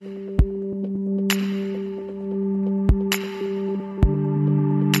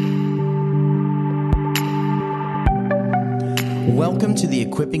Welcome to the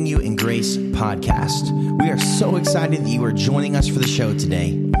Equipping You in Grace podcast. We are so excited that you are joining us for the show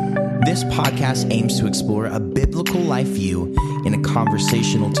today. This podcast aims to explore a biblical life view in a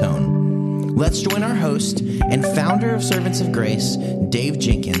conversational tone. Let's join our host and founder of Servants of Grace, Dave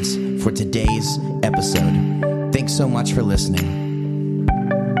Jenkins, for today's episode. Thanks so much for listening.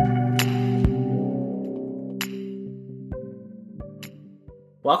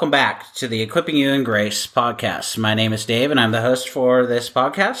 Welcome back to the Equipping You in Grace podcast. My name is Dave, and I'm the host for this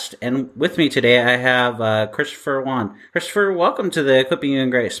podcast. And with me today, I have Christopher Wan. Christopher, welcome to the Equipping You in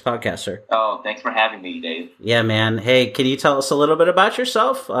Grace podcast, sir. Oh, thanks for having me, Dave. Yeah, man. Hey, can you tell us a little bit about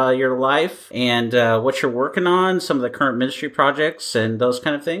yourself, your life, and what you're working on, some of the current ministry projects, and those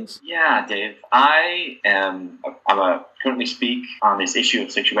kind of things? Yeah, Dave. I'm currently speak on this issue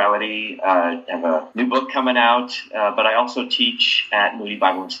of sexuality. I have a new book coming out, but I also teach at Moody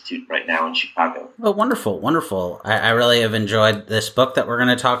Bible Institute right now in Chicago. Oh, wonderful, wonderful. I really have enjoyed this book that we're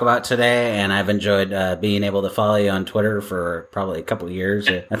going to talk about today, and I've enjoyed being able to follow you on Twitter for probably a couple of years.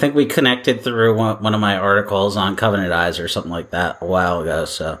 I think we connected through one of my articles on Covenant Eyes or something like that a while ago.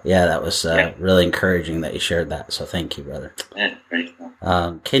 So, yeah, that was really encouraging that you shared that. So thank you, brother. Yeah, great.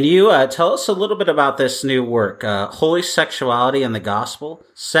 Can you tell us a little bit about this new work, Holy Sexuality and the Gospel,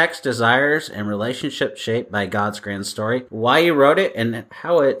 Sex, Desires, and Relationships Shaped by God's Grand Story, why you wrote it, and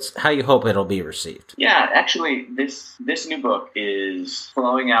how you hope it'll be received? Yeah, actually, this new book is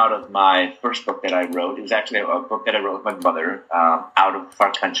flowing out of my first book that I wrote. It was actually a book that I wrote with my mother out of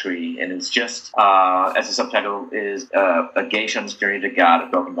far country, and it's just, as the subtitle is, A Gay Shun's Journey to God, A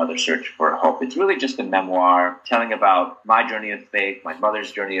Broken Mother's Search for Hope. It's really just a memoir telling about my journey of faith, my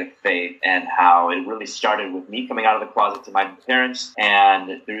mother's journey of faith, and how it really started with me coming out of the closet to my parents,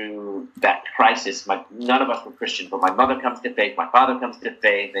 and through that crisis, none of us were Christian, but my mother comes to faith, my father comes to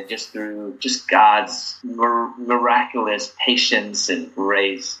faith, and just through God's miraculous patience and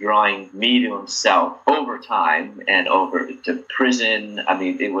grace, drawing me to himself over time and over to prison. I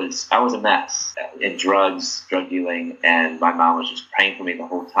mean, I was a mess in drugs, drug dealing, and my mom was just praying for me the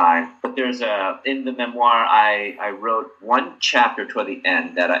whole time. But in the memoir, I wrote one chapter toward the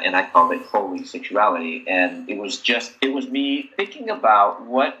end and I called it Holy Sexuality, and it was me thinking about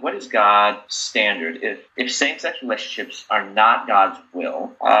what is God's standard. If same-sex relationships are not God's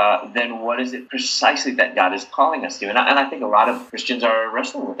will, then what is it precisely that God is calling us to? And I think a lot of Christians are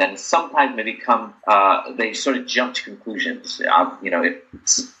wrestling with that, and sometimes they sort of jump to conclusions. If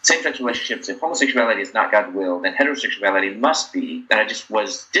same-sex relationships, if homosexuality is not God's will, then heterosexuality must be. And I just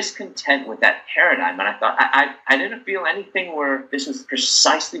was discontent with that paradigm, and I thought I didn't feel anything where this was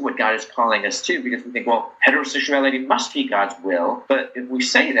precisely what God is calling us to, because we think, well, heterosexuality must be God's will. But if we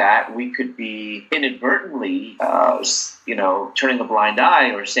say that, we could be inadvertently, turning a blind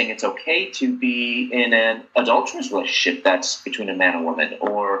eye or saying it's okay to be in an adulterous relationship that's between a man and woman,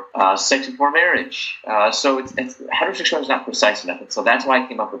 or sex before marriage. So heterosexuality is not precise enough. And so that's why I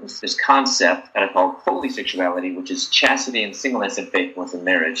came up with this concept that I called holy sexuality, which is chastity and singleness and faithfulness in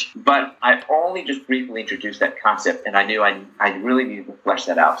marriage. But I only just briefly introduced that concept, and I knew I really needed to flesh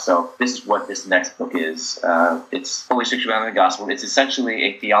that out. So this is what this next book is. It's Holy Sexuality and the Gospel. It's essentially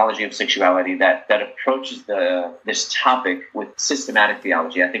a theology of sexuality that approaches this topic with systematic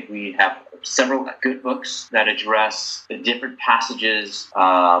theology. I think we have several good books that address the different passages,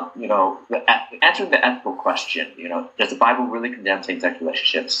 answering the ethical question, does the Bible really condemn same-sex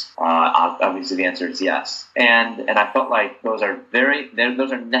relationships? Obviously the answer is yes. And I felt like those are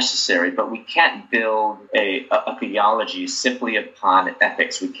necessary, but we can't build a theology simply upon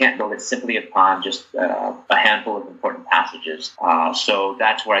ethics. We can't build it simply upon just a handful of important passages. So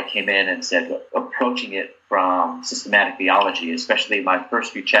that's where I came in and said, approaching it from systematic theology, especially my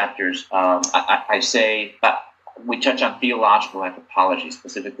first few chapters, I say we touch on theological anthropology,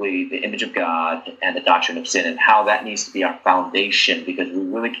 specifically the image of God and the doctrine of sin, and how that needs to be our foundation, because we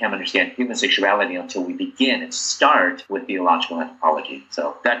really can't understand human sexuality until we begin and start with theological anthropology.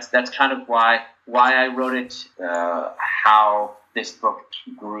 So that's kind of why I wrote it, how this book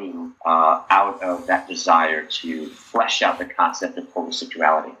grew out of that desire to flesh out the concept of holy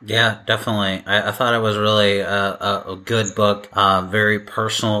sexuality. Yeah, definitely. I thought it was really a good book, very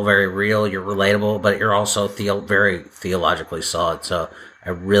personal, very real. You're relatable, but you're also very theologically solid. So I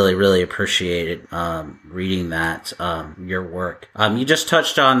really, really appreciated reading that, your work. You just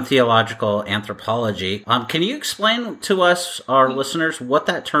touched on theological anthropology. Can you explain to us, our listeners, what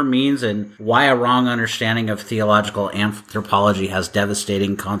that term means and why a wrong understanding of theological anthropology has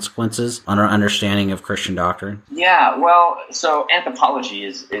devastating consequences on our understanding of Christian doctrine? Yeah, well, so anthropology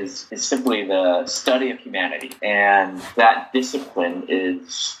is simply the study of humanity, and that discipline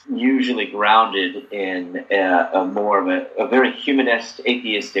is usually grounded in a more of a very humanist,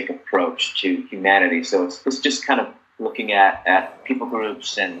 atheistic approach to humanity. So it's just kind of looking at people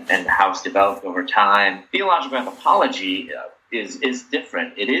groups and how it's developed over time. Theological anthropology is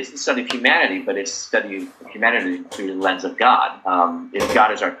different. It is the study of humanity, but it's study of humanity through the lens of God. If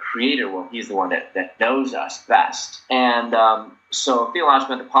God is our creator, well, he's the one that knows us best. And so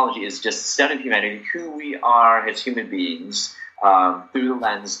theological anthropology is just study of humanity, who we are as human beings, through the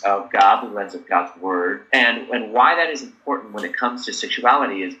lens of God, the lens of God's word. And why that is important when it comes to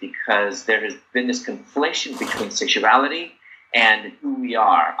sexuality is because there has been this conflation between sexuality and who we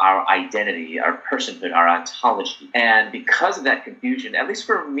are, our identity, our personhood, our ontology. And because of that confusion, at least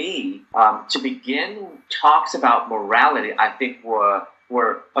for me, to begin talks about morality, I think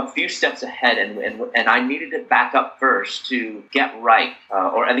were a few steps ahead, and I needed to back up first to get right,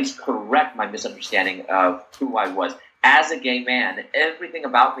 or at least correct my misunderstanding of who I was. As a gay man, everything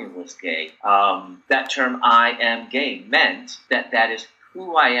about me was gay. That term, I am gay, meant that is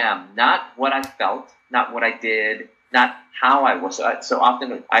who I am, not what I felt, not what I did, not how I was. So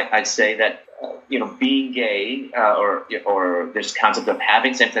often I say that, being gay, or this concept of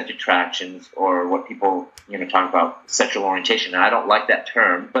having same-sex attractions, or what people, talk about sexual orientation, and I don't like that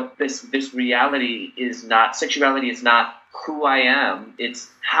term, but this reality is not, sexuality is not who I am,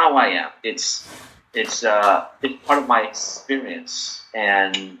 it's how I am. It's part of my experience,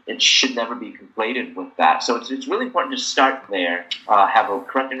 and it should never be conflated with that. So it's really important to start there, have a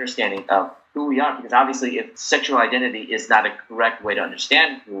correct understanding of who we are, because obviously if sexual identity is not a correct way to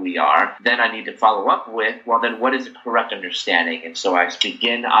understand who we are, then I need to follow up with, well, then what is the correct understanding? And so I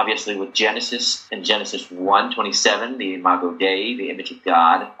begin obviously with Genesis, and Genesis 1:27, the Imago Dei, the image of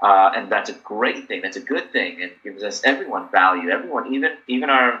God, and that's a great thing, that's a good thing. It gives us everyone value, everyone, even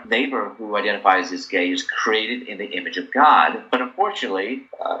our neighbor who identifies as gay is created in the image of God. But unfortunately,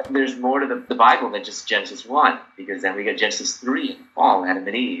 there's more to the Bible than just Genesis 1, because then we get Genesis 3 and fall, Adam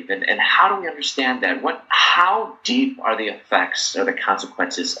and Eve, and how do we understand that? How deep are the effects or the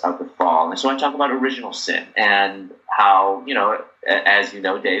consequences of the fall? And so I talk about original sin and how, as you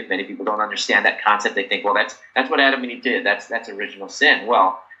know, Dave, many people don't understand that concept. They think, well, that's what Adam and Eve did. That's original sin.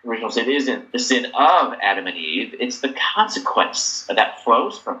 Well, original sin isn't the sin of Adam and Eve. It's the consequence that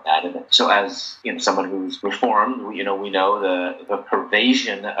flows from that. And so as, someone who's reformed, we know the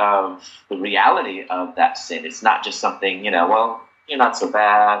pervasion of the reality of that sin. It's not just something, well, you're not so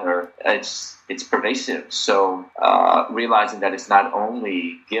bad, or it's pervasive. So realizing that it's not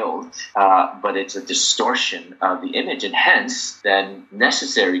only guilt, but it's a distortion of the image, and hence then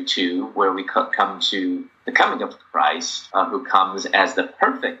necessary to where we come to the coming of Christ, who comes as the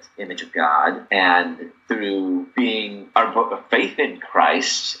perfect image of God, and through being our faith in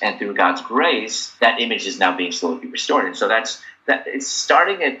Christ and through God's grace, that image is now being slowly restored. And so that it's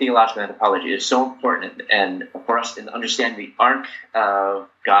starting at theological anthropology is so important, and for us to understand the arc of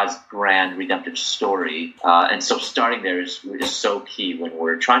God's grand redemptive story. And so starting there is so key when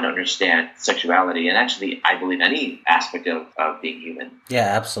we're trying to understand sexuality, and actually, I believe, any aspect of being human.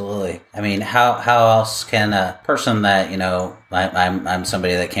 Yeah, absolutely. I mean, how else can a person that, I'm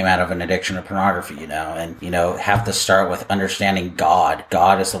somebody that came out of an addiction to pornography, and, have to start with understanding God.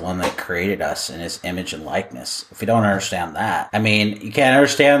 God is the one that created us in his image and likeness. If you don't understand that, I mean, you can't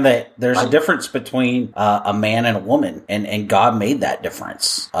understand that there's a difference between a man and a woman, and God made that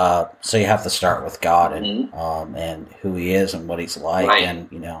difference. So you have to start with God and who he is and what he's like. Right. And,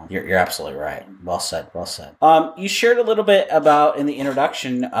 you're absolutely right. Well said. You shared a little bit about, in the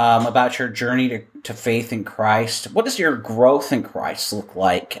introduction, about your journey to faith in Christ. What does your growth in Christ look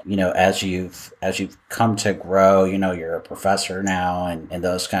like, as you've come to grow? You're a professor now, and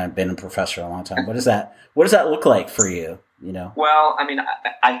those kind of been a professor a long time. What does that look like for you? Well, I mean,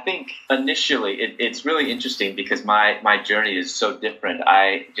 I think initially it's really interesting because my journey is so different.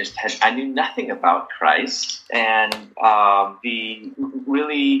 I knew nothing about Christ, and the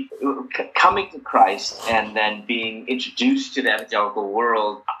really coming to Christ and then being introduced to the evangelical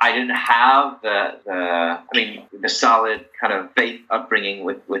world, I didn't have the solid kind of faith upbringing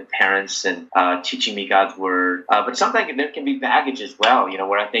with parents and teaching me God's word. But sometimes there can be baggage as well,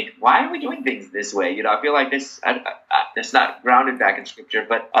 where I think, why are we doing things this way? I feel like this just not grounded back in Scripture.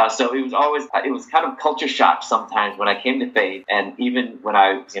 But so it was kind of culture shock sometimes when I came to faith, and even when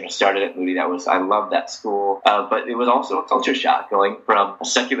I started at Moody, I loved that school. But it was also a culture shock going from a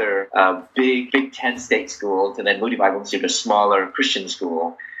secular Big Ten state school to then Moody Bible Institute, a smaller Christian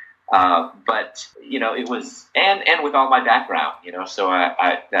school. But it was, and with all my background, so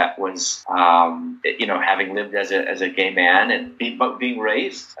I that was, having lived as a gay man and being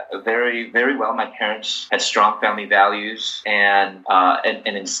raised very, very well. My parents had strong family values and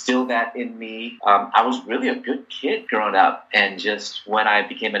instilled that in me. I was really a good kid growing up, and just when I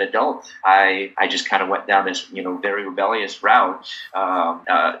became an adult, I just kind of went down this, very rebellious route,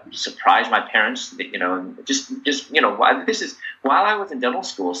 surprised my parents, this is while I was in dental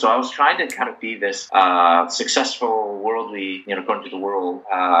school. So I was trying to kind of be this successful, worldly, going through the world,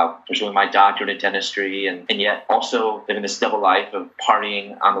 pursuing my doctorate in dentistry, and yet also living this double life of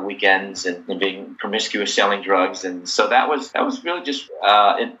partying on the weekends and being promiscuous, selling drugs. And so that was really just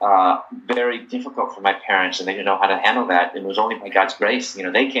very difficult for my parents, and they didn't know how to handle that. It was only by God's grace,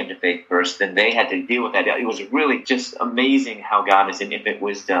 they came to faith first, then they had to deal with that. It was really just amazing how God is in infinite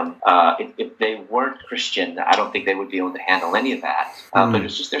wisdom. If they weren't Christian, I don't think they would be able to handle any of that. But it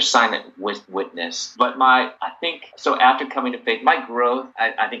was just their silent witness. But I think, so after coming to faith, my growth,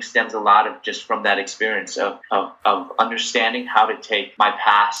 I think, stems a lot of just from that experience of understanding how to take my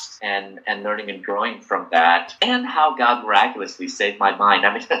past and learning and growing from that, and how God miraculously saved my mind.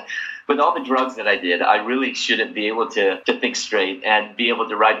 I mean, with all the drugs that I did, I really shouldn't be able to think straight and be able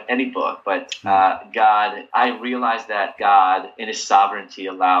to write any book. But I realized that God, in His sovereignty,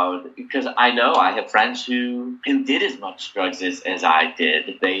 allowed, because I know I have friends who did as much drugs as I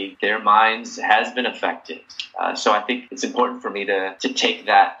did. Their minds has been affected. So I think it's important for me to take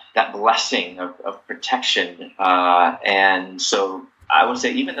that blessing of protection. And so I would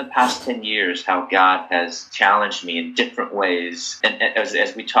say even the past 10 years, how God has challenged me in different ways. And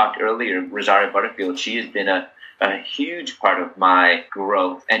as we talked earlier, Rosaria Butterfield, she has been a huge part of my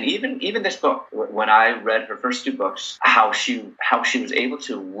growth. And even this book, when I read her first two books, how she was able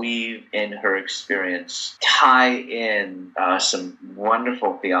to weave in her experience, tie in some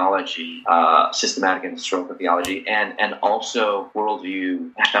wonderful theology, systematic and historical theology, and also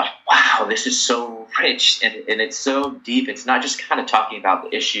worldview. I thought, wow, this is so rich and it's so deep. It's not just kind of talking about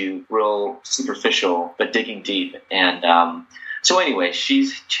the issue real superficial, but digging deep. And so anyway,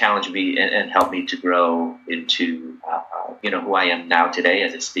 she's challenged me and helped me to grow into, who I am now today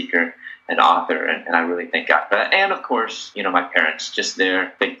as a speaker and author. And I really thank God for that. And of course, my parents, just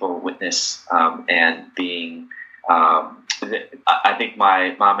their faithful witness, and being, I think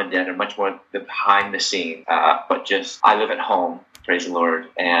my mom and dad are much more the behind the scene, but just, I live at home. Praise the Lord,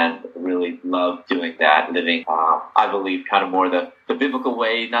 and really love doing that, living, I believe, kind of more the biblical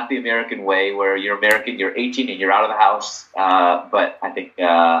way, not the American way, where you're American, you're 18 and you're out of the house. But I think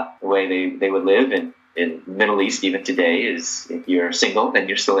the way they would live in the Middle East even today is, if you're single, then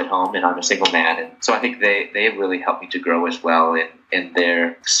you're still at home, and I'm a single man. And so I think they have really helped me to grow as well in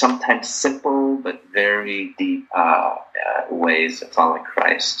their sometimes simple but very deep ways of following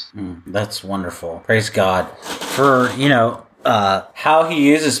Christ. That's wonderful. Praise God for, how He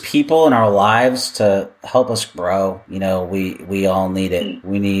uses people in our lives to help us grow. We all need it.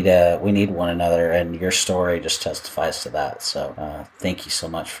 We need one another, and your story just testifies to that. So thank you so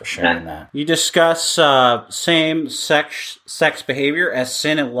much for sharing that. You discuss same sex behavior as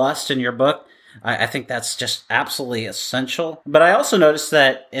sin and lust in your book. I think that's just absolutely essential. But I also noticed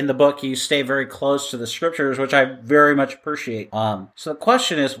that in the book, you stay very close to the scriptures, which I very much appreciate. So the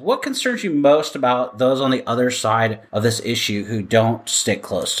question is, what concerns you most about those on the other side of this issue who don't stick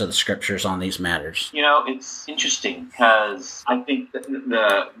close to the scriptures on these matters? It's interesting, because I think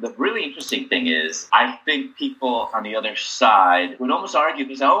the really interesting thing is, I think people on the other side would almost argue,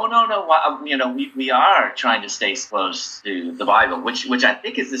 because, we are trying to stay close to the Bible, which I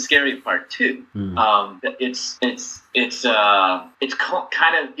think is the scary part too. It's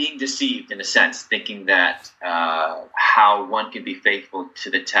kind of being deceived in a sense, thinking that how one can be faithful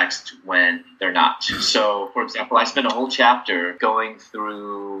to the text when they're not. So, for example, I spent a whole chapter going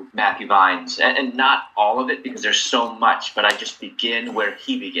through Matthew Vines, and not all of it because there's so much, but I just begin where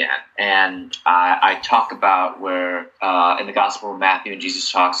he began. And I talk about where in the Gospel of Matthew, and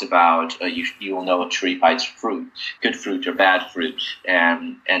Jesus talks about you will know a tree by its fruit, good fruit or bad fruit.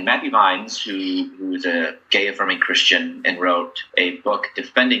 And Matthew Vines, who is a gay-affirming Christian, and wrote a book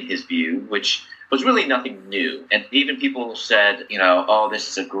defending his view, which was really nothing new. And even people said,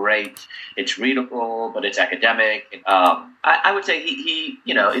 this is it's readable, but it's academic. I would say he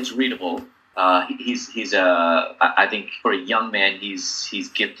it's readable. I think for a young man, he's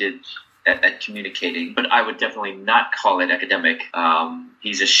gifted at communicating, but I would definitely not call it academic.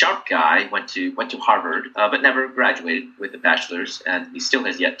 He's a sharp guy, went to Harvard, but never graduated with a bachelor's, and he still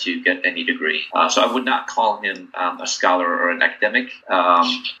has yet to get any degree. So I would not call him a scholar or an academic.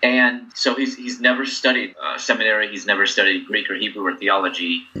 And so he's never studied seminary, he's never studied Greek or Hebrew or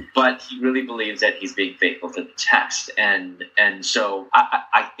theology, but he really believes that he's being faithful to the text. And so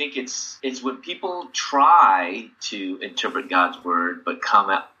I think it's when people try to interpret God's word, but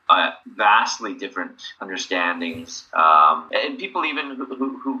come at vastly different understandings, and people even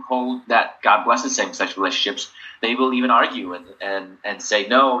who hold that God blesses same-sex relationships, they will even argue and say,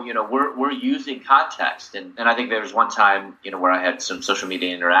 no, we're using context. And I think there was one time, where I had some social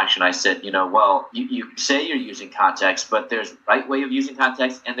media interaction. I said, well, you say you're using context, but there's right way of using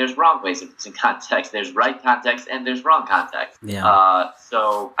context and there's wrong ways of using context. There's right context and there's wrong context. Yeah.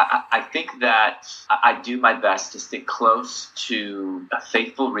 So I think that I do my best to stick close to a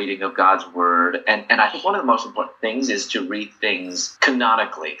faithful reading of God's word. And I think one of the most important things is to read things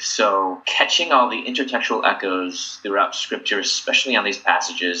canonically. So catching all the intertextual echoes throughout Scripture, especially on these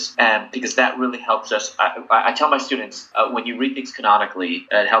passages, and because that really helps us. I tell my students, when you read things canonically,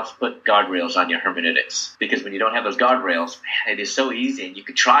 it helps put guardrails on your hermeneutics, because when you don't have those guardrails, man, it is so easy, and you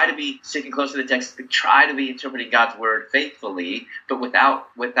could try to be sticking close to the text, you could try to be interpreting God's word faithfully, but without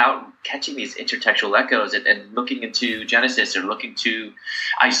catching these intertextual echoes and looking into Genesis or looking to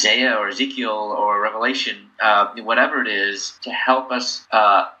Isaiah or Ezekiel or Revelation, whatever it is, to help us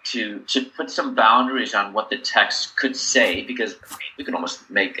to put some boundaries on what the text could say, because we can almost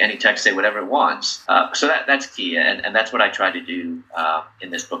make any text say whatever it wants. So that's key, and that's what I try to do in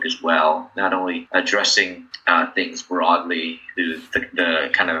this book as well. Not only addressing things broadly through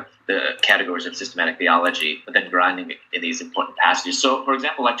the kind of the categories of systematic theology, but then grinding it in these important passages. So, for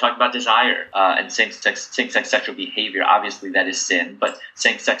example, I talked about desire and same-sex sexual behavior. Obviously, that is sin, but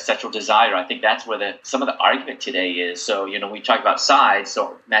same-sex sexual desire, I think that's where some of the argument today is. So, we talk about sides,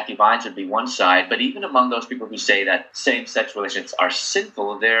 so Matthew Vines would be one side, but even among those people who say that same-sex relations are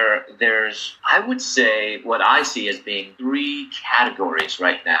sinful, there's, I would say, what I see as being three categories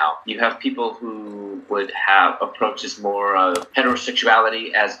right now. You have people who would have approaches more of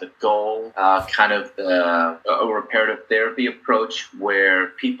heterosexuality as the goal, kind of a reparative therapy approach where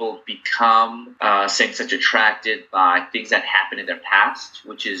people become same-sex attracted by things that happen in their past,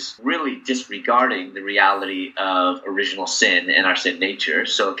 which is really disregarding the reality of original sin and our sin nature.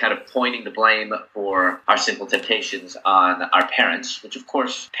 So kind of pointing the blame for our sinful temptations on our parents, which of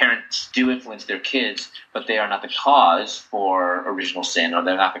course parents do influence their kids, but they are not the cause for original sin, or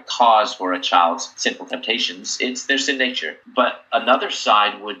they're not the cause for a child's sinful temptations. It's their sin nature. But another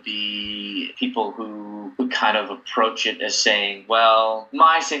side would be people who kind of approach it as saying, well,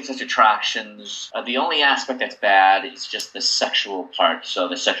 my same-sex attractions, the only aspect that's bad is just the sexual part, so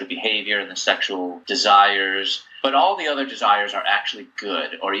the sexual behavior and the sexual desires. But all the other desires are actually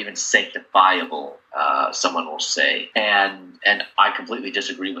good or even sanctifiable, someone will say. And I completely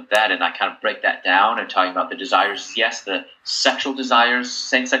disagree with that, and I kind of break that down and talking about the desires. Yes, the sexual desires,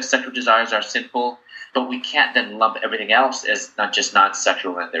 same-sex sexual desires are sinful, but we can't then lump everything else as not just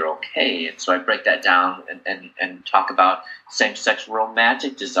non-sexual and they're okay. And so I break that down and talk about same-sex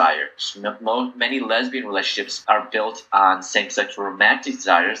romantic desires. Many lesbian relationships are built on same-sex romantic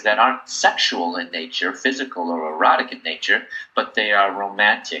desires that aren't sexual in nature, physical or erotic in nature, but they are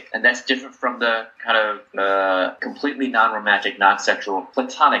romantic. And that's different from the kind of completely non-romantic, non-sexual,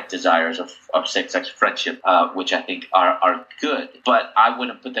 platonic desires of same-sex friendship, which I think are good. But I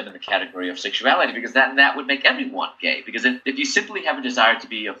wouldn't put them in the category of sexuality, because that would make everyone gay. Because if you simply have a desire to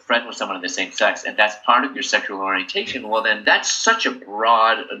be a friend with someone of the same sex, and that's part of your sexual orientation, well then that's such a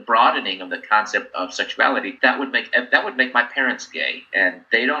broadening of the concept of sexuality. That would make my parents gay, and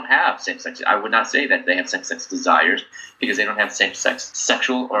they don't have same-sex. I would not say that they have same-sex desires, because they don't have same-sex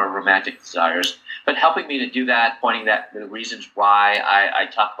sexual or romantic desires. But helping me to do that, pointing that the reasons why I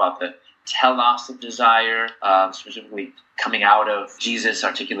talk about the telos of desire, specifically coming out of Jesus'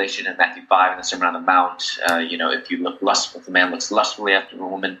 articulation in Matthew 5 in the Sermon on the Mount. If a man looks lustfully after a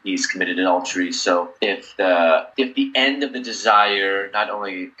woman, he's committed adultery. So if the end of the desire, not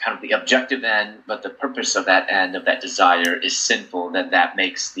only kind of the objective end, but the purpose of that end of that desire is sinful, then that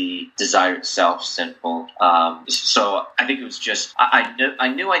makes the desire itself sinful. So I think it was just,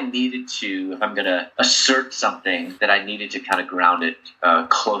 I knew I needed to, if I'm going to assert something, that I needed to kind of ground it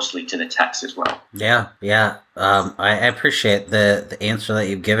closely to the text as well. Yeah. I appreciate the answer that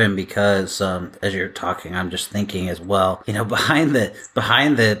you've given, because as you're talking, I'm just thinking as well, behind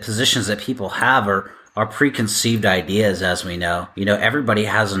the positions that people have are preconceived ideas, as we know. Everybody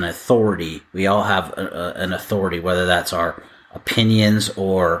has an authority. We all have an authority, whether that's our opinions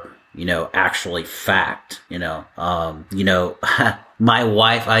or actually fact, my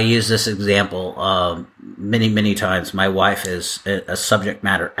wife, I use this example, many, many times. My wife is a subject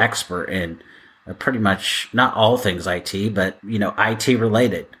matter expert in pretty much not all things IT, but, IT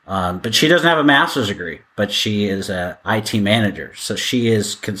related. But she doesn't have a master's degree, but she is a IT manager. So she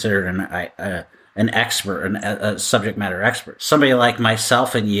is considered an expert, a subject matter expert. Somebody like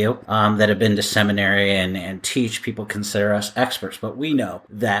myself and you, that have been to seminary and teach, people consider us experts, but we know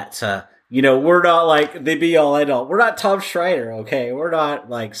that, we're not like the be all end all. We're not Tom Schreiner, okay? We're not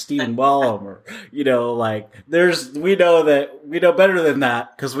like Stephen Wellham or, we know better than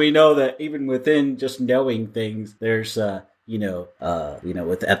that, because we know that even within just knowing things, there's, at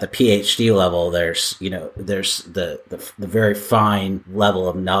the PhD level, there's the very fine level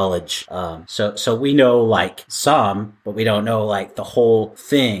of knowledge. So we know like some, but we don't know like the whole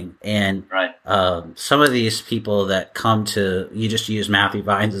thing. And right. Some of these people that come to, you just use Matthew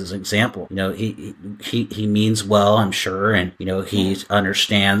Vines as an example. He means well, I'm sure, and he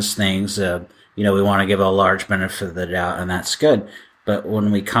understands things. We want to give a large benefit of the doubt, and that's good. But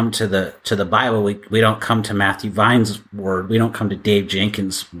when we come to the Bible, we don't come to Matthew Vine's word. We don't come to Dave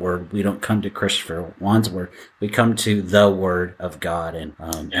Jenkins' word. We don't come to Christopher Wan's word. We come to the Word of God. And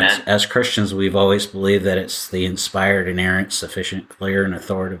as Christians, we've always believed that it's the inspired, inerrant, sufficient, clear, and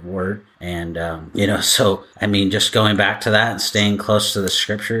authoritative word. And so just going back to that and staying close to the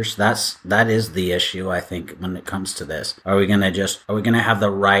Scriptures, that is the issue, I think, when it comes to this. Are we gonna have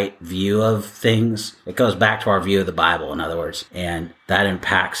the right view of things? It goes back to our view of the Bible, in other words, and that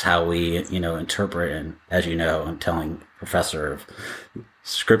impacts how we, interpret. And as you know, I'm telling professor of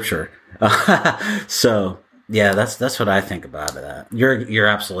Scripture. So yeah, that's what I think about that. You're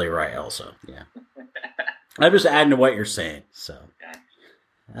absolutely right. Also, yeah. I'm just adding to what you're saying. So.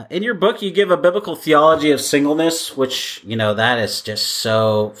 In your book, you give a biblical theology of singleness, which, that is just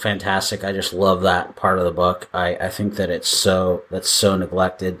so fantastic. I just love that part of the book. I think that that's so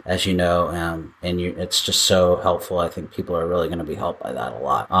neglected, as you know, and it's just so helpful. I think people are really going to be helped by that a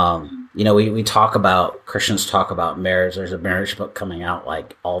lot. Christians talk about marriage. There's a marriage book coming out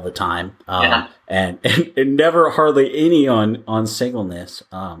like all the time. And never hardly any on singleness.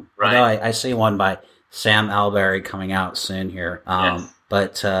 Right. I see one by Sam Alberry coming out soon here. Yes.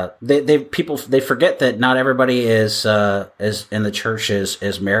 But they forget that not everybody is in the church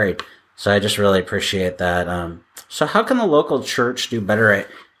is married. So I just really appreciate that. So how can the local church do better at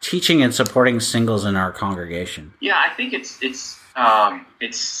teaching and supporting singles in our congregation? Yeah, I think it's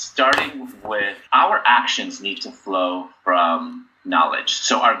starting with our actions need to flow from knowledge.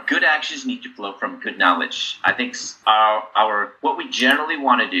 So our good actions need to flow from good knowledge. I think our what we generally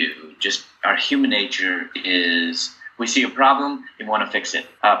want to do, just our human nature, is we see a problem, we want to fix it.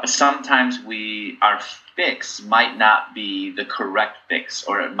 But sometimes our fix might not be the correct fix,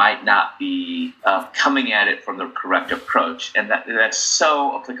 or it might not be coming at it from the correct approach. And that's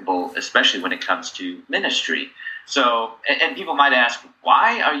so applicable, especially when it comes to ministry. So, and people might ask,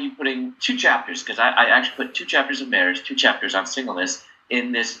 why are you putting 2 chapters? Because I actually put 2 chapters of marriage, 2 chapters on singleness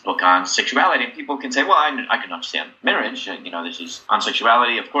in this book on sexuality. And people can say, well, I can understand marriage. This is on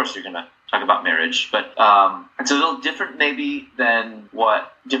sexuality. Of course, you're going to talk about marriage, but it's a little different maybe than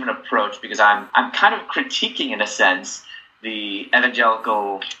different approach, because I'm kind of critiquing, in a sense, the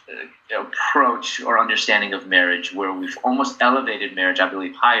evangelical approach or understanding of marriage, where we've almost elevated marriage, I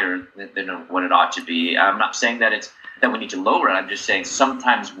believe, higher than what it ought to be. I'm not saying that we need to lower it. I'm just saying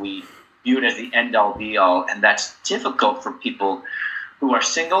sometimes we view it as the end-all, be-all, and that's difficult for people who are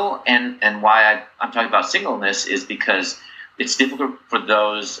single. And why I'm talking about singleness is because it's difficult for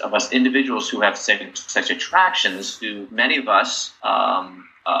those of us individuals who have same-sex attractions, who many of us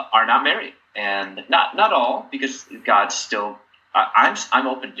are not married. And not all, because God's still. I'm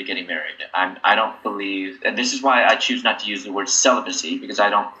open to getting married. I don't believe, and this is why I choose not to use the word celibacy, because I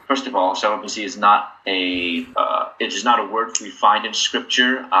don't. First of all, celibacy is not it is not a word we find in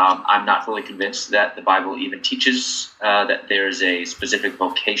Scripture. I'm not fully convinced that the Bible even teaches that there is a specific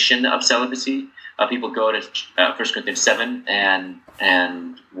vocation of celibacy. People go to 1 Corinthians 7 and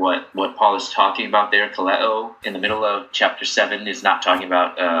what Paul is talking about there, kaleo, in the middle of chapter 7, is not talking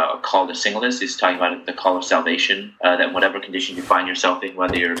about a call to singleness. He's talking about the call of salvation, that whatever condition you find yourself in,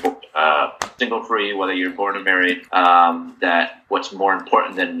 whether you're single-free, whether you're born or married, that what's more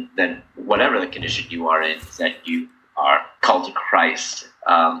important than whatever the condition you are in is that you are called to Christ.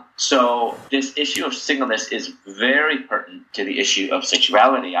 So this issue of singleness is very pertinent to the issue of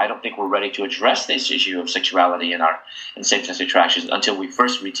sexuality. I don't think we're ready to address this issue of sexuality in same-sex attractions until we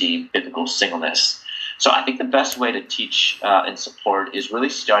first redeem biblical singleness. So I think the best way to teach and support is really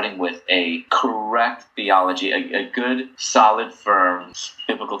starting with a correct theology, a good, solid, firm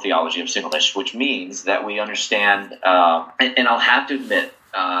biblical theology of singleness, which means that we understand, and I'll have to admit,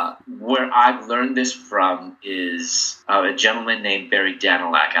 where I've learned this from is a gentleman named Barry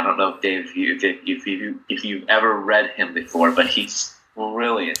Danilak. I don't know if Dave, if you've ever read him before, but he's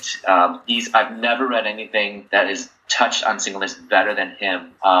brilliant. I've never read anything that is touched on singleness better than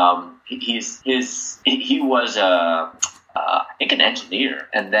him. He was I think an engineer,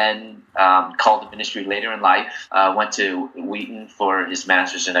 and then called the ministry later in life. Went to Wheaton for his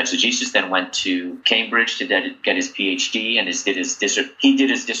master's in exegesis, then went to Cambridge to get his PhD, and he did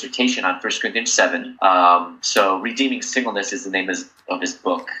his dissertation on 1 Corinthians 7. So Redeeming Singleness is the name of his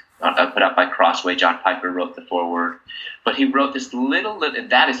book, put out by Crossway. John Piper wrote the foreword. But he wrote this and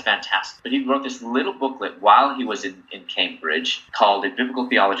that is fantastic. But he wrote this little booklet while he was in Cambridge called A Biblical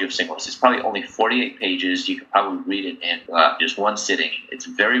Theology of Singleness. It's probably only 48 pages. You could probably read it in just one sitting. It's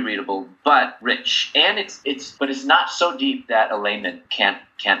very readable, but rich. And it's not so deep that a layman can't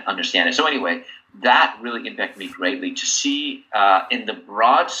understand it. So anyway, that really impacted me greatly to see in the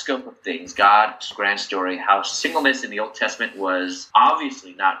broad scope of things, God's grand story, how singleness in the Old Testament was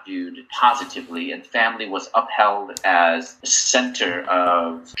obviously not viewed positively, and family was upheld as the center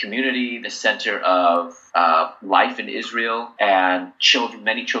of community, the center of life in Israel, and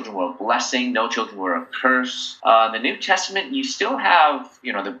many children were a blessing, no children were a curse. In the New Testament, you still have,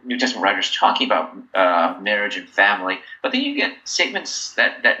 the New Testament writers talking about marriage and family, but then you get statements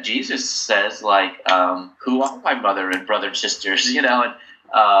that Jesus says, like, who are my mother and brother and sisters, and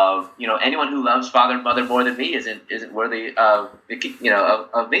anyone who loves father and mother more than me isn't worthy of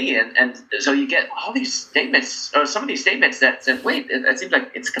me, and so you get all these statements, or some of these statements that said, wait, it seems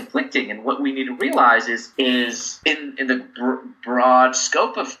like it's conflicting, and what we need to realize is in the broad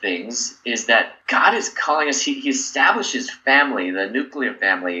scope of things is that God is calling us. He establishes family, the nuclear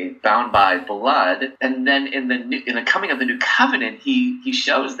family, bound by blood, and then in the coming of the new covenant, he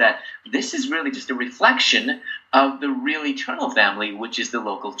shows that this is really just a reflection of the real eternal family, which is the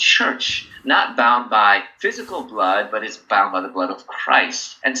local church, not bound by physical blood, but is bound by the blood of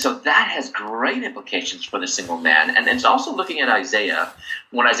Christ. And so that has great implications for the single man. And it's also looking at Isaiah,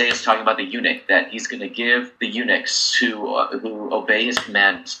 when Isaiah is talking about the eunuch, that he's going to give the eunuchs who obey his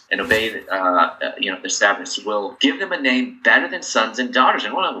commands and obey the Sabbaths, will give them a name better than sons and daughters.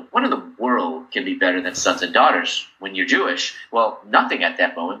 And what in the world can be better than sons and daughters when you're Jewish? Well, nothing at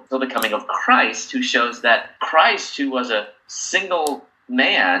that moment, until the coming of Christ, who shows that Christ, who was a single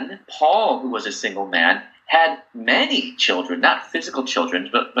man, Paul, who was a single man, had many children, not physical children,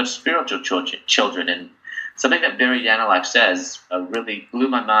 but spiritual children. And something that Barry Danilak says really blew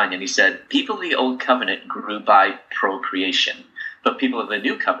my mind. And he said, people of the Old Covenant grew by procreation, but people of the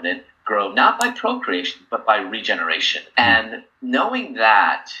New Covenant grow not by procreation, but by regeneration. And knowing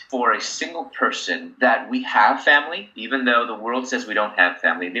that for a single person that we have family, even though the world says we don't have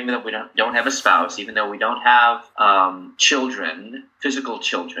family, even though we don't have a spouse, even though we don't have children, physical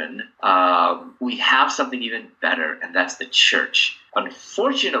children, we have something even better, and that's the church.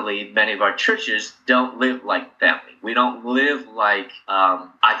 Unfortunately, many of our churches don't live like family. We don't live like,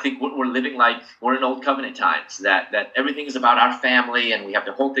 I think we're living like we're in Old Covenant times, that everything is about our family and we have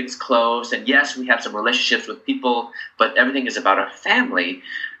to hold things close. And yes, we have some relationships with people, but everything is about our family.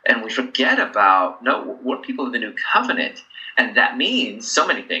 And we forget about, no, we're people of the New Covenant. And that means so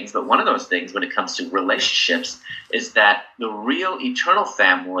many things, but one of those things when it comes to relationships is that the real eternal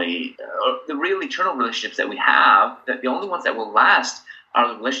family, the real eternal relationships that we have, that the only ones that will last are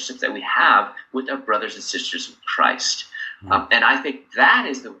the relationships that we have with our brothers and sisters in Christ. And I think that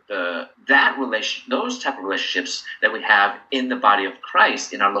is those type of relationships that we have in the body of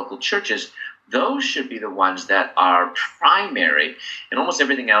Christ, in our local churches. Those should be the ones that are primary, and almost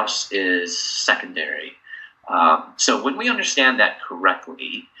everything else is secondary. So when we understand that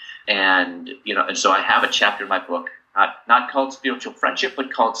correctly, and so I have a chapter in my book, not called Spiritual Friendship,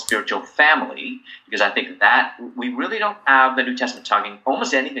 but called Spiritual Family, because I think that we really don't have the New Testament talking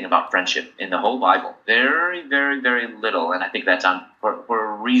almost anything about friendship in the whole Bible. Very, very, very little, and I think that's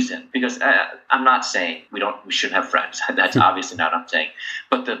for a reason. Because I'm not saying we shouldn't have friends. That's obviously not what I'm saying.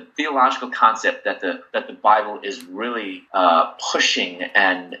 But the theological concept that the Bible is really pushing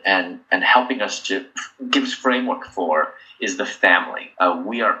and helping us to give us framework for is the family.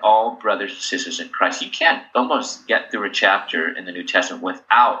 We are all brothers and sisters in Christ. You can't almost get through a chapter in the New Testament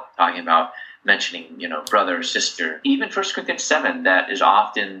without talking about mentioning, brother or sister. Even 1 Corinthians 7, that is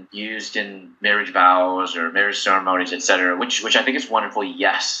often used in marriage vows or marriage ceremonies, etc., which I think is wonderful.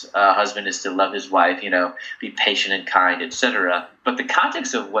 Yes, a husband is to love his wife, be patient and kind, etc. But the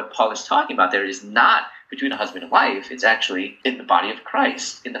context of what Paul is talking about there is not between a husband and wife. It's actually in the body of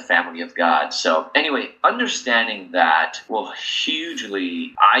Christ, in the family of God. So anyway, understanding that will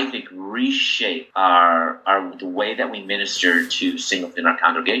hugely, I think, reshape the way that we minister to singles in our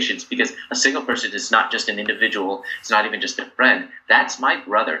congregations, because a single person is not just an individual. It's not even just a friend. That's my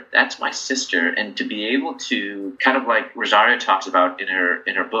brother. That's my sister. And to be able to, kind of like Rosaria talks about in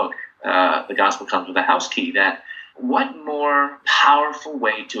her book, The Gospel Comes with a House Key, that what more powerful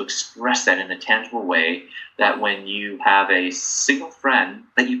way to express that in a tangible way that when you have a single friend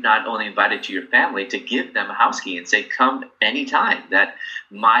that you've not only invited to your family, to give them a house key and say, come anytime, that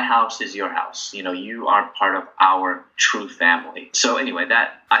my house is your house. You are part of our true family. So anyway,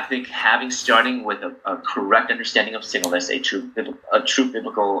 that I think starting with a correct understanding of singleness, a true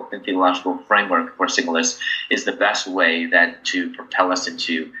biblical and theological framework for singleness is the best way that to propel us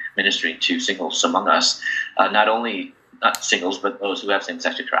into ministering to singles among us, not singles, but those who have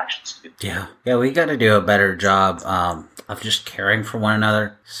same-sex attractions. Yeah, we got to do a better job of just caring for one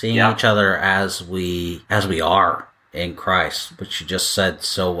another, seeing each other as we are in Christ, which you just said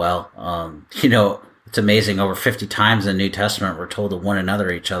so well. It's amazing. Over 50 times in the New Testament, we're told to one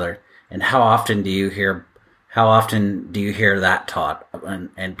another each other. And how often do you hear that taught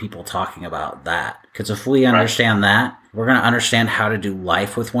and people talking about that? Because if we understand that, we're going to understand how to do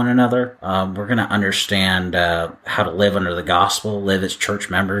life with one another. We're going to understand how to live under the gospel, live as church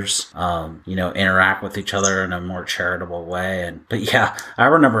members, interact with each other in a more charitable way. But I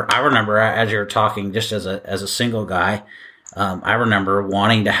remember as you were talking, just as a single guy, I remember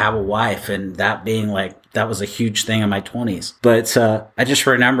wanting to have a wife, and that being like, that was a huge thing in my 20s. But I just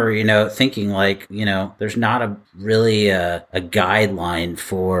remember, thinking like, there's not a guideline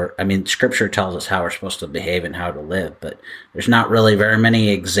for, Scripture tells us how we're supposed to behave and how to live, but there's not really very many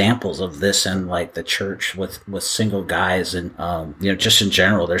examples of this in like the church with single guys. And, just in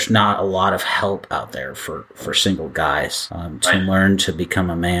general, there's not a lot of help out there for single guys to learn to become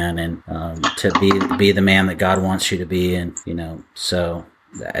a man and to be the man that God wants you to be. And, so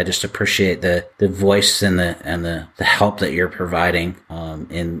I just appreciate the voice and the help that you're providing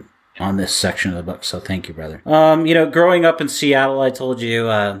on this section of the book. So thank you, brother. Growing up in Seattle, I told you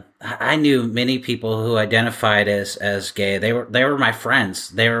I knew many people who identified as gay. They were my friends.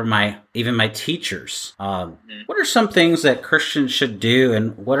 They were even my teachers. What are some things that Christians should do,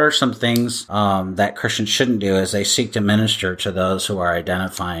 and what are some things that Christians shouldn't do as they seek to minister to those who are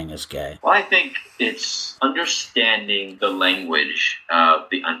identifying as gay? Well, I think it's understanding the language of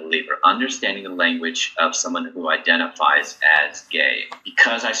the unbeliever, understanding the language of someone who identifies as gay.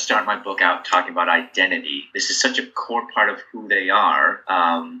 Because I start my book out talking about identity, this is such a core part of who they are.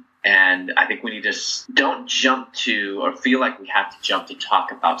 And I think we need to don't jump to or feel like we have to jump to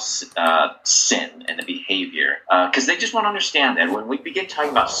talk about sin and the behavior, because they just won't understand that. When we begin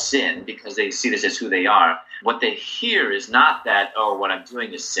talking about sin, because they see this as who they are, what they hear is not that, oh, what I'm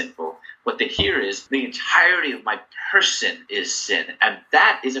doing is sinful. What they hear is the entirety of my person is sin, and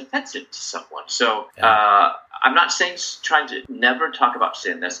that is offensive to someone. So I'm not saying trying to never talk about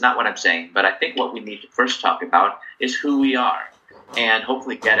sin. That's not what I'm saying. But I think what we need to first talk about is who we are. And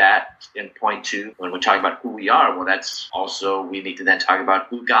hopefully get at in point two, when we're talking about who we are, well, that's also, we need to then talk about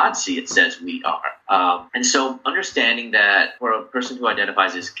who God says we are. And so understanding that for a person who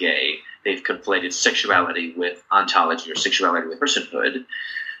identifies as gay, they've conflated sexuality with ontology or sexuality with personhood.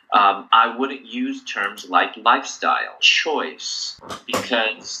 I wouldn't use terms like lifestyle, choice,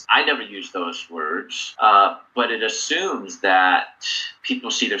 because I never use those words, but it assumes that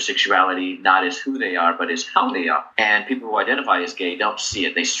people see their sexuality not as who they are, but as how they are. And people who identify as gay don't see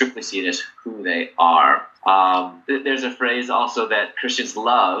it. They strictly see it as who they are. There's a phrase also that Christians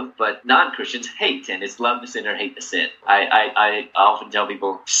love, but non-Christians hate, and it's love the sin or hate the sin. I often tell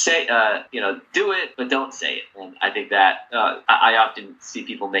people, say, do it, but don't say it. And I think that I often see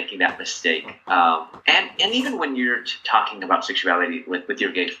people making that mistake. And even when you're talking about sexuality with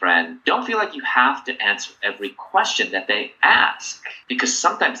your gay friend, don't feel like you have to answer every question that they ask, because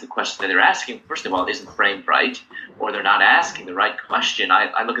sometimes the question that they're asking, first of all, isn't framed right, or they're not asking the right question.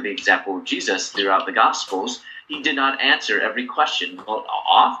 I look at the example of Jesus throughout the Gospels. He did not answer every question. Well,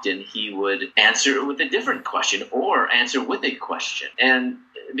 often he would answer with a different question or answer with a question. And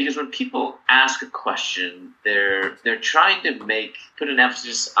because when people ask a question, they're trying to put an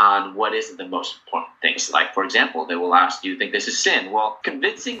emphasis on what isn't the most important things. Like, for example, they will ask, do you think this is sin? Well,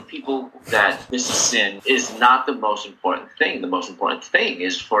 convincing people that this is sin is not the most important thing. The most important thing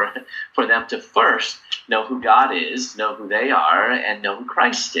is for them to first know who God is, know who they are, and know who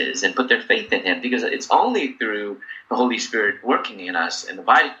Christ is, and put their faith in him. Because it's only through the Holy Spirit working in us and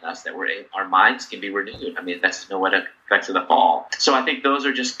abiding in us that our minds can be renewed. I mean, that's no what effects of the fall. So I think those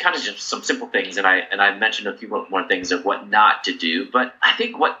are just some simple things, and I mentioned a few more things of what not to do. But I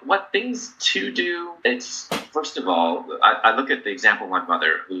think what things to do, it's first of all, I look at the example of my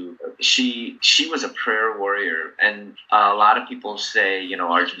mother, who she was a prayer warrior, and a lot of people say,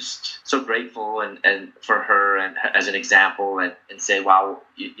 are just so grateful and for her and as an example, and say, wow,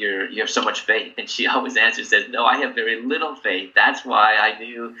 you have so much faith. And she always answers, says, no, I have very little faith. That's why I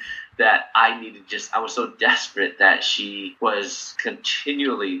knew that I was so desperate that she was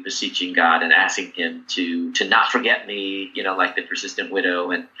continually beseeching God and asking him to not forget me, like the persistent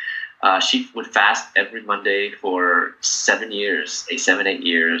widow. And she would fast every Monday for 7 years, 8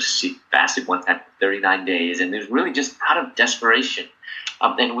 years. She fasted one time for 39 days. And it was really just out of desperation.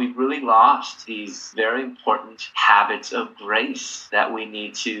 And we've really lost these very important habits of grace that we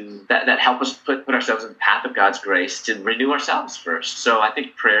need to, that help us put ourselves in the path of God's grace to renew ourselves first. So I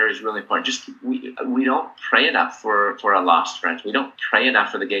think prayer is really important. We don't pray enough for our lost friends. We don't pray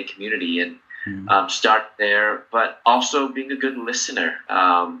enough for the gay community, and start there, but also being a good listener,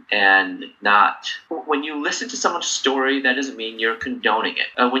 and not, when you listen to someone's story, that doesn't mean you're condoning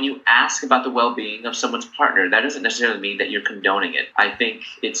it. When you ask about the well-being of someone's partner, that doesn't necessarily mean that you're condoning it. I think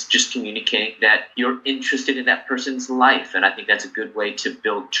it's just communicating that you're interested in that person's life, and I think that's a good way to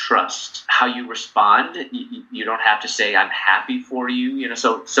build trust. How you respond, you don't have to say, I'm happy for you,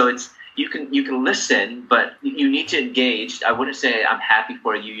 so it's, you can listen, but you need to engage. I wouldn't say I'm happy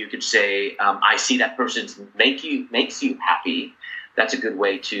for you. You could say, I see that person's makes you happy. That's a good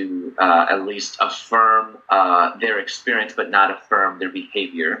way to at least affirm their experience, but not affirm their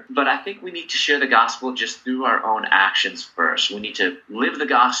behavior. But I think we need to share the gospel just through our own actions first. We need to live the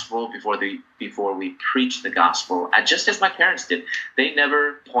gospel before we preach the gospel, just as my parents did. They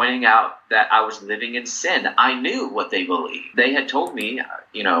never pointing out that I was living in sin. I knew what they believed. They had told me,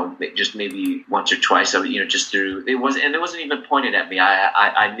 just maybe once or twice, just through, it wasn't even pointed at me.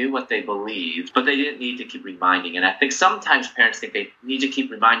 I knew what they believed, but they didn't need to keep reminding. And I think sometimes parents think they need to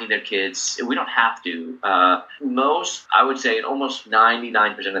keep reminding their kids. We don't have to. I would say almost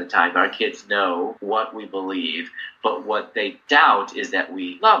 99% of the time, our kids know what we believe. But what they doubt is that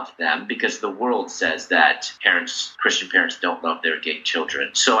we love them, because the world says that Christian parents don't love their gay children.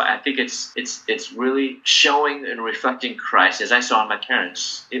 So I think it's really showing and reflecting Christ, as I saw in my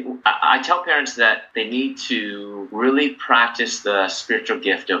parents. I tell parents that they need to really practice the spiritual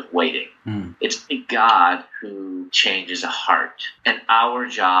gift of waiting. It's God who changes a heart. And our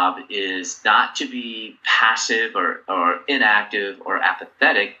job is not to be passive or inactive or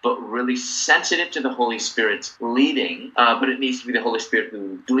apathetic, but really sensitive to the Holy Spirit's leading. But it needs to be the Holy Spirit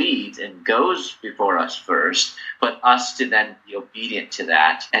who leads and goes before us first, but us to then be obedient to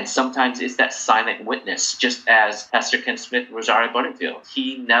that. And sometimes it's that silent witness, just as Pastor Ken Smith, Rosario Butterfield.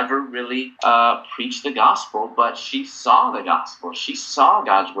 He never really preached the gospel, but she saw the gospel. She saw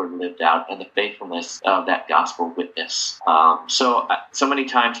God's word lived out and the faithfulness of that gospel witness. So many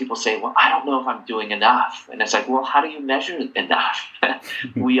times people say, well, I don't know if I'm doing enough. And it's like, well, how do you measure enough?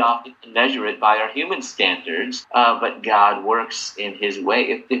 We often measure it by our human standards, but God works in his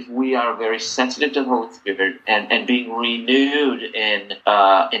way. If we are very sensitive to the Holy Spirit and being renewed in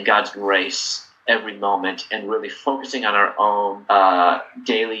God's grace every moment, and really focusing on our own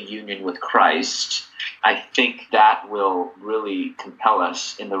daily union with Christ, I think that will really compel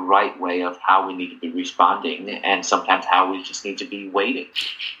us in the right way of how we need to be responding, and sometimes how we just need to be waiting.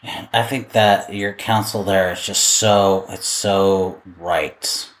 I think that your counsel there is just so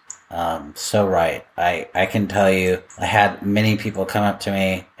right. So right. I can tell you, I had many people come up to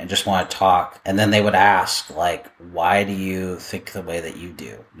me and just want to talk, and then they would ask, like, why do you think the way that you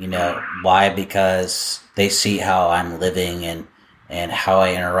do? Why? Because they see how I'm living and how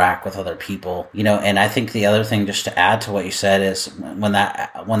I interact with other people, and I think the other thing, just to add to what you said, is when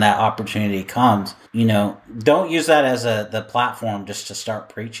that opportunity comes, don't use that as the platform just to start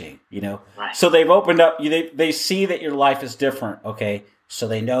preaching, Right. So they've opened up, they see that your life is different. Okay. So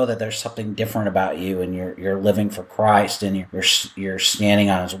they know that there's something different about you, and you're living for Christ, and you're standing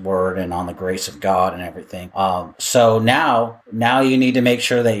on his word and on the grace of God and everything. So now you need to make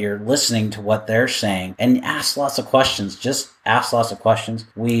sure that you're listening to what they're saying and ask lots of questions. Just ask lots of questions.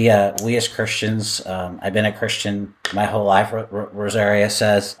 We as Christians, I've been a Christian my whole life. Rosaria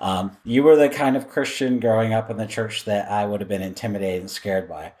says, you were the kind of Christian growing up in the church that I would have been intimidated and scared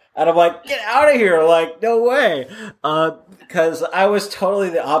by. And I'm like, get out of here. Like, no way. Because I was totally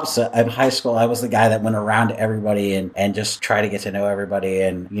the opposite. In high school, I was the guy that went around to everybody and just try to get to know everybody.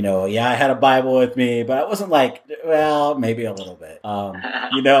 And, I had a Bible with me, but I wasn't like, well, maybe a little bit.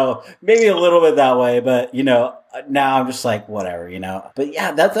 Maybe a little bit that way. But, now I'm just like, whatever, But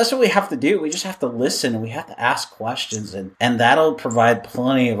yeah, that's what we have to do. We just have to listen and we have to ask questions. And that'll provide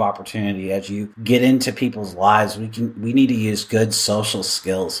plenty of opportunity as you get into people's lives. We need to use good social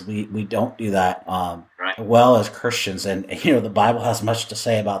skills. We don't do that well as Christians. And, the Bible has much to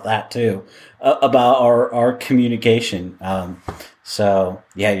say about that too, about our communication. So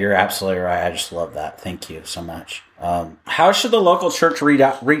yeah, you're absolutely right. I just love that. Thank you so much. How should the local church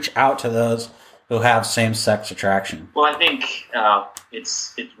reach out to those who have same-sex attraction? Well, I think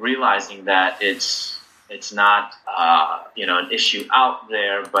it's realizing that it's not an issue out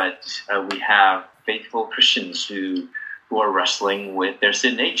there, but we have faithful Christians who are wrestling with their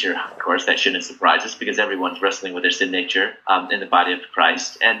sin nature. Of course, that shouldn't surprise us because everyone's wrestling with their sin nature in the body of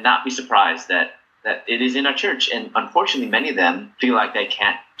Christ, and not be surprised that it is in our church. And unfortunately, many of them feel like they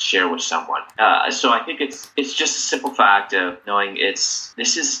can't share with someone. So I think it's just a simple fact of knowing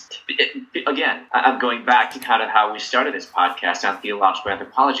again, I'm going back to kind of how we started this podcast on theological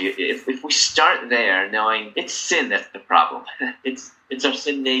anthropology. If we start there, knowing it's sin that's the problem, it's our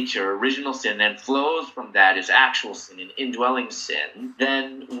sin nature, original sin, and flows from that is actual sin and indwelling sin,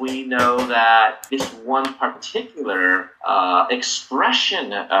 then we know that this one particular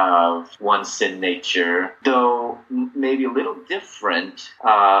expression of one's sin nature, though maybe a little different,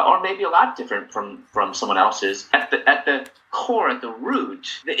 or maybe a lot different from someone else's, at the core, at the root,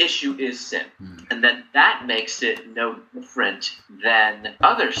 the issue is sin. And then that makes it no different than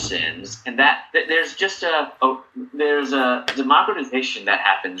other sins. And that there's just there's a democratization that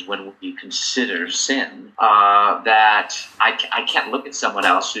happens when we consider sin, that I can't look at someone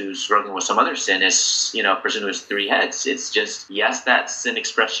else who's struggling with some other sin as, a person who has three heads. It's just, yes, that sin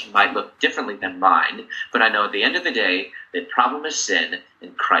expression might look differently than mine, but I know at the end of the day, the problem is sin,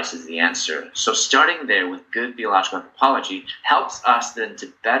 and Christ is the answer. So starting there with good theological anthropology helps us then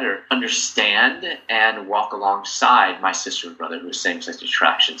to better understand and walk alongside my sister and brother who is same-sex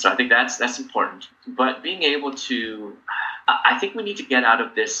attraction. So I think that's important. But being able to, I think we need to get out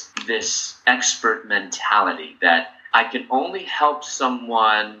of this expert mentality that I can only help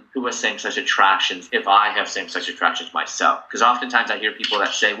someone who has same-sex attractions if I have same-sex attractions myself. Because oftentimes I hear people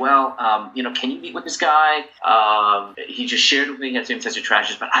that say, well, can you meet with this guy? He just shared with me he had same-sex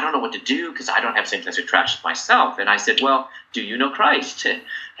attractions, but I don't know what to do because I don't have same-sex attractions myself. And I said, well, do you know Christ?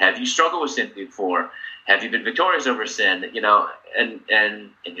 Have you struggled with sin before? Have you been victorious over sin?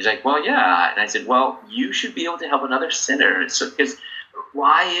 And he's like, well, yeah. And I said, well, you should be able to help another sinner. So, because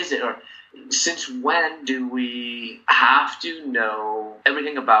why is it, or since when do we have to know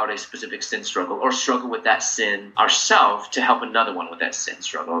everything about a specific sin struggle or struggle with that sin ourselves to help another one with that sin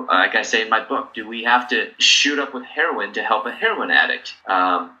struggle? Like I say in my book, do we have to shoot up with heroin to help a heroin addict?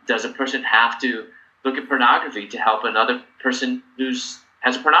 Does a person have to look at pornography to help another person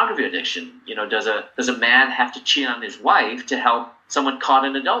has a pornography addiction? Does a man have to cheat on his wife to help someone caught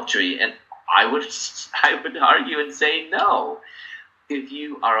in adultery? And I would argue and say no. If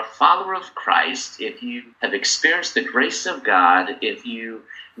you are a follower of Christ, if you have experienced the grace of God, if you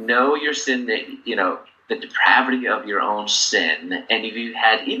know your sin, the depravity of your own sin, and if you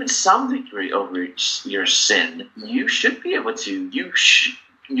had even some victory over your sin, you should be able to.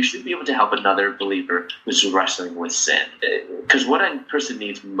 You should be able to help another believer who's wrestling with sin. Because what a person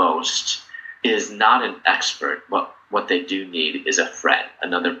needs most is not an expert. What they do need is a friend,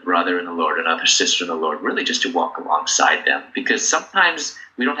 another brother in the Lord, another sister in the Lord, really just to walk alongside them. Because sometimes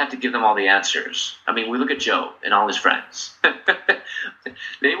we don't have to give them all the answers. I mean, we look at Job and all his friends.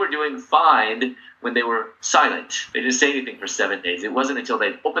 They were doing fine when they were silent. They didn't say anything for 7 days. It wasn't until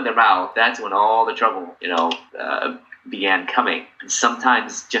they opened their mouth, that's when all the trouble, began coming. And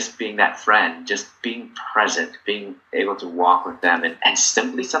sometimes just being that friend, just being present, being able to walk with them, and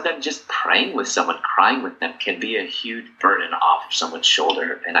simply sometimes just praying with someone, crying with them can be a huge burden off of someone's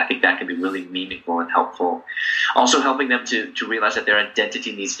shoulder. And I think that can be really meaningful and helpful. Also helping them to realize that their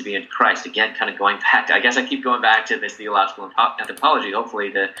identity needs to be in Christ. Again, kind of going back, I guess I keep going back to this theological anthropology,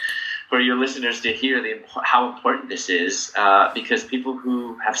 hopefully for your listeners to hear how important this is, because people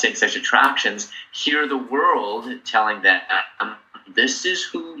who have same-sex attractions hear the world telling them, this is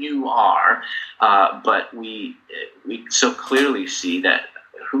who you are, but we so clearly see that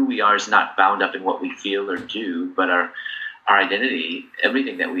who we are is not bound up in what we feel or do, but our identity,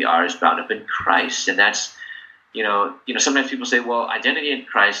 everything that we are, is bound up in Christ. And that's, sometimes people say, well, identity in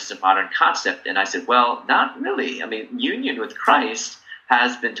Christ is a modern concept. And I said, well, not really. I mean, union with Christ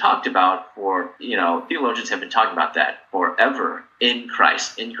has been talked about for, theologians have been talking about that forever, in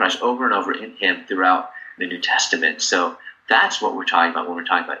Christ, over and over in him throughout the New Testament. So that's what we're talking about when we're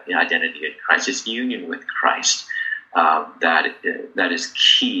talking about the identity in Christ. It's union with Christ that is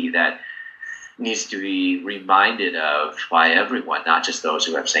key, that needs to be reminded of by everyone, not just those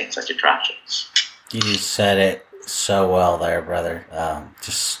who have same-sex attractions. You said it so well there, brother.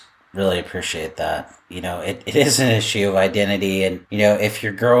 Just really appreciate that. It is an issue of identity, and if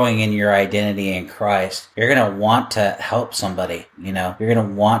you're growing in your identity in Christ, you're going to want to help somebody. You're going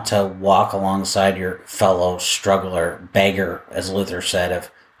to want to walk alongside your fellow struggler, beggar, as Luther said,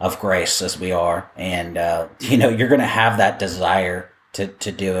 of grace as we are, and you're going to have that desire to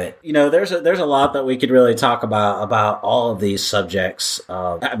do it. There's a lot that we could really talk about all of these subjects.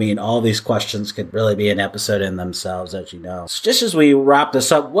 All these questions could really be an episode in themselves, as you know. So just as we wrap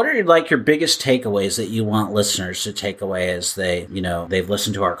this up, what are your biggest takeaways that you want listeners to take away as they, they've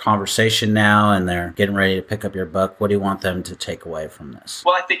listened to our conversation now and they're getting ready to pick up your book? What do you want them to take away from this?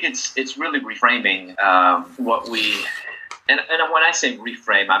 Well, I think it's really reframing what we. And when I say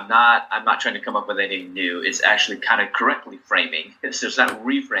reframe, I'm not trying to come up with anything new. It's actually kind of correctly framing. So it's not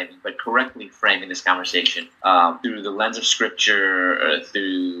reframing, but correctly framing this conversation through the lens of Scripture,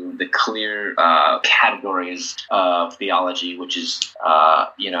 through the clear categories of theology, which is,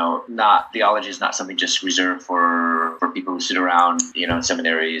 theology is not something just reserved for people who sit around, in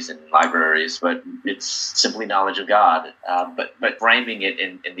seminaries and libraries, but it's simply knowledge of God. But framing it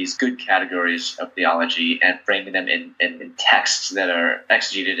in these good categories of theology and framing them in texts that are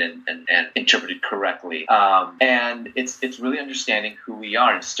exegeted and interpreted correctly. And it's really understanding who we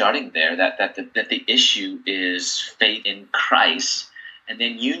are and starting there, that the issue is faith in Christ and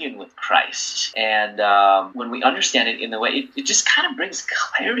then union with Christ. And when we understand it in the way, it just kind of brings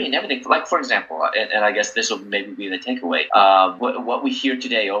clarity and everything. Like, for example, and I guess this will maybe be the takeaway, what we hear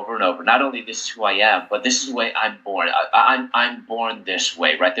today over and over, not only this is who I am, but this is the way I'm born. I'm born this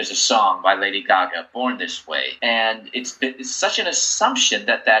way, right? There's a song by Lady Gaga, Born This Way. And it's such an assumption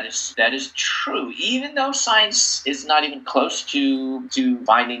that is true, even though science is not even close to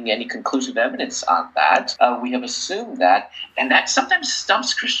finding any conclusive evidence on that. We have assumed that, and that sometimes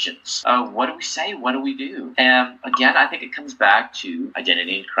stumps Christians. What do we say? What do we do? And again, I think it comes back to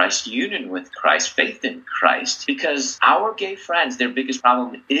identity in Christ, union with Christ, faith in Christ, because our gay friends, their biggest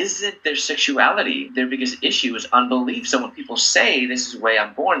problem isn't their sexuality. Their biggest issue is unbelief. So when people say, this is the way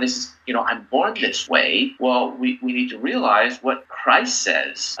I'm born, I'm born this way, well, we need to realize what Christ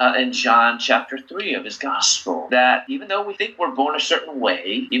says in John chapter 3 of his gospel, that even though we think we're born a certain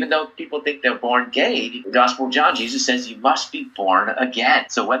way, even though people think they're born gay, the Gospel of John, Jesus says you must be born again.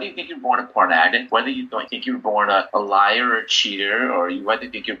 So whether you think you're born a porn addict, whether you don't think you're born a liar or a cheater, or whether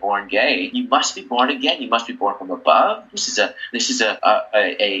you think you're born gay, you must be born again. You must be born from above. This is a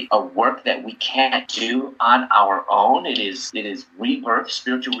work that we can't do on our own. It is rebirth,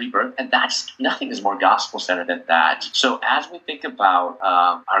 spiritual rebirth, and nothing is more gospel-centered than that. So as we think about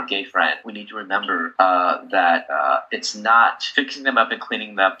our gay friend, we need to remember that it's not fixing them up and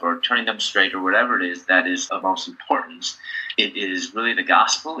cleaning them up or turning them straight or whatever it is that is of most importance. It is really the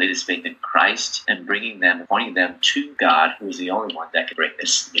gospel. It is faith in Christ and pointing them to God, who is the only one that can bring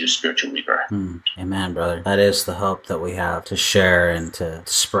this new spiritual rebirth. Amen, brother. That is the hope that we have to share and to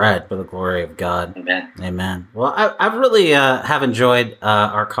spread for the glory of God. Amen. Amen. Well, I really have enjoyed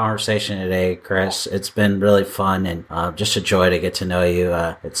our conversation today, Chris. It's been really fun and just a joy to get to know you.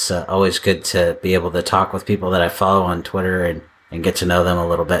 It's always good to be able to talk with people that I follow on Twitter and get to know them a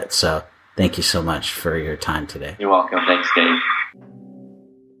little bit. So thank you so much for your time today. You're welcome. Thanks, Dave.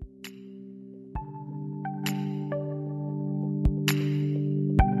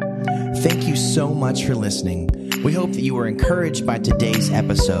 Thank you so much for listening. We hope that you were encouraged by today's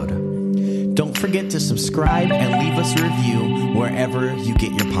episode. Don't forget to subscribe and leave us a review wherever you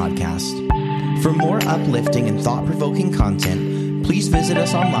get your podcast. For more uplifting and thought-provoking content, please visit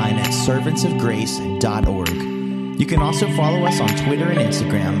us online at servantsofgrace.org. You can also follow us on Twitter and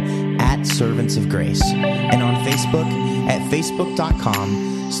Instagram at Servants of Grace, and on Facebook at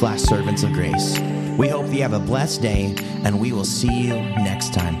facebook.com/servantsofgrace. We hope you have a blessed day, and we will see you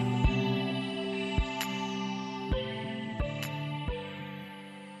next time.